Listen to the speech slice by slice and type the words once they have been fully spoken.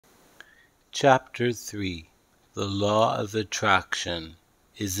Chapter 3 The Law of Attraction.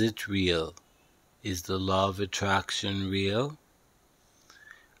 Is it real? Is the law of attraction real?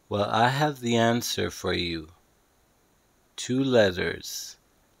 Well, I have the answer for you. 2 letters.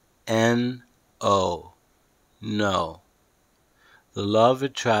 N-O. No. The law of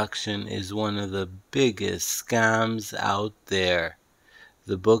attraction is one of the biggest scams out there.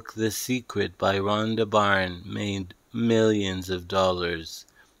 The book The Secret by Rhonda Byrne made millions of dollars,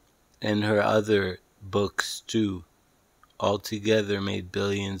 and her other books too altogether made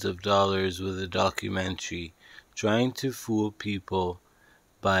billions of dollars with a documentary trying to fool people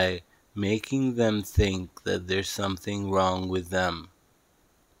by making them think that there's something wrong with them.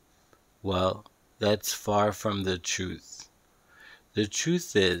 Well, that's far from the truth. The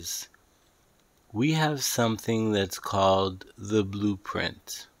truth is, we have something that's called the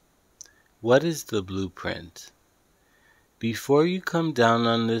blueprint. What is the blueprint? Before you come down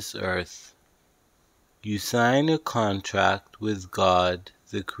on this earth, you sign a contract with God,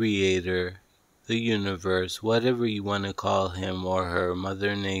 the Creator, the universe, whatever you want to call him or her,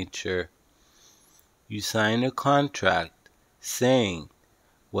 Mother Nature. You sign a contract saying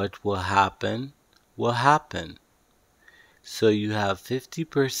what will happen will happen. So you have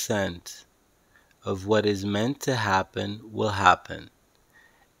 50% of what is meant to happen will happen.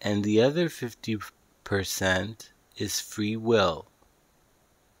 And the other 50% is free will.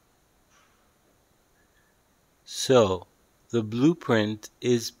 So, the blueprint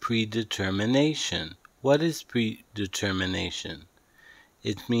is predetermination. What is predetermination?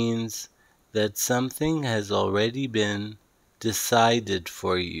 It means that something has already been decided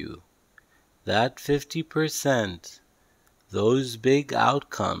for you. That 50%, those big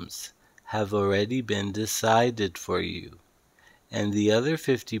outcomes, have already been decided for you. And the other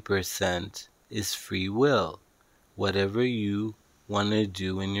 50% is free will. Whatever you want to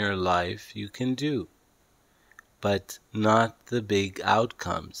do in your life, you can do. But not the big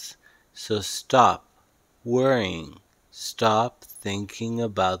outcomes. So stop worrying. Stop thinking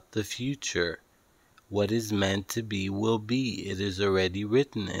about the future. What is meant to be will be. It is already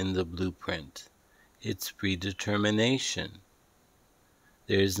written in the blueprint. It's predetermination.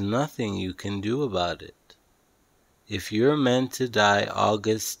 There is nothing you can do about it. If you're meant to die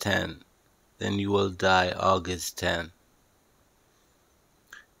August 10, then you will die August 10.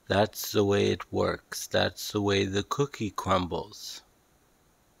 That's the way it works. That's the way the cookie crumbles.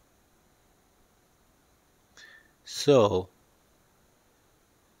 So,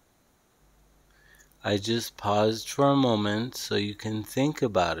 I just paused for a moment so you can think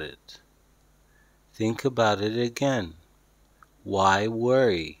about it. Think about it again. Why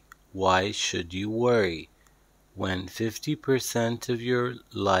worry? Why should you worry when 50% of your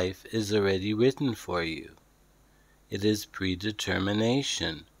life is already written for you? It is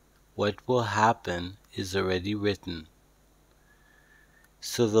predetermination. What will happen is already written.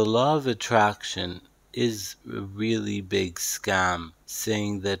 So the law of attraction is a really big scam,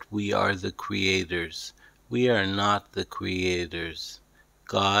 saying that we are the creators. We are not the creators.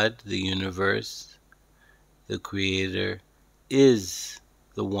 God, the universe, the creator, is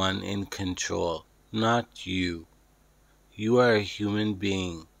the one in control, not you. You are a human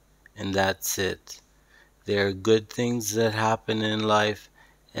being, and that's it. There are good things that happen in life,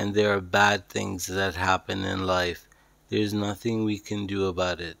 and there are bad things that happen in life. There's nothing we can do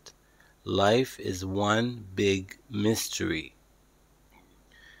about it. Life is one big mystery.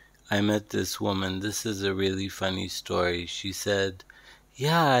 I met this woman. This is a really funny story. She said,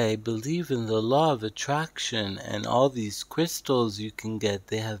 yeah, I believe in the law of attraction, and all these crystals you can get,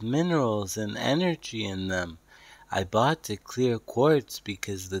 they have minerals and energy in them. I bought the clear quartz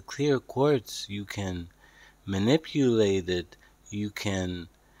because the clear quartz, you can manipulate it, you can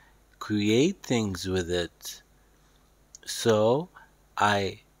create things with it. So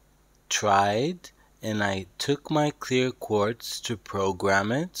I tried, and I took my clear quartz to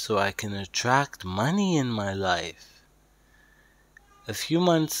program it so I can attract money in my life. A few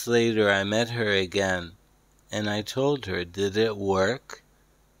months later I met her again, and I told her, did it work?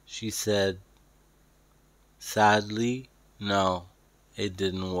 She said, sadly, no, it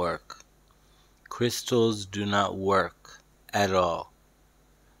didn't work. Crystals do not work at all.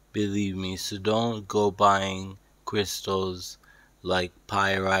 Believe me, so don't go buying crystals like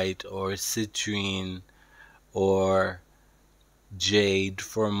pyrite or citrine or jade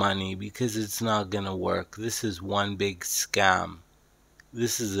for money, because it's not gonna work. This is one big scam.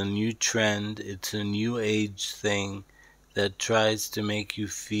 This is a new trend. It's a new age thing that tries to make you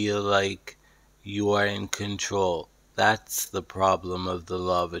feel like you are in control. That's the problem of the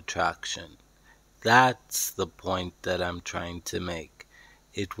law of attraction. That's the point that I'm trying to make.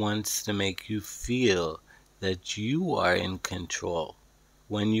 It wants to make you feel that you are in control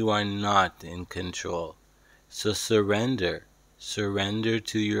when you are not in control. So surrender. Surrender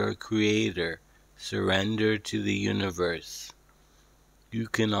to your Creator. Surrender to the universe. You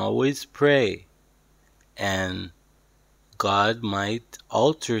can always pray, and God might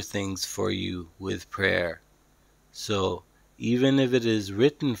alter things for you with prayer. So even if it is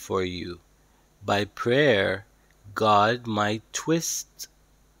written for you, by prayer, God might twist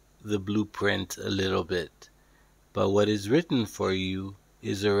the blueprint a little bit. But what is written for you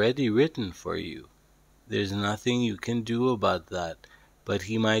is already written for you. There's nothing you can do about that. But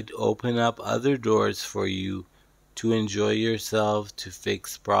He might open up other doors for you to enjoy yourself, to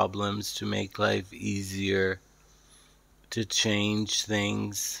fix problems, to make life easier, to change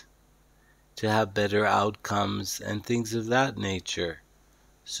things, to have better outcomes, and things of that nature.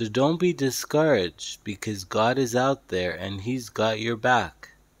 So don't be discouraged, because God is out there and He's got your back.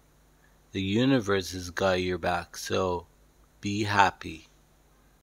 The universe has got your back, so be happy.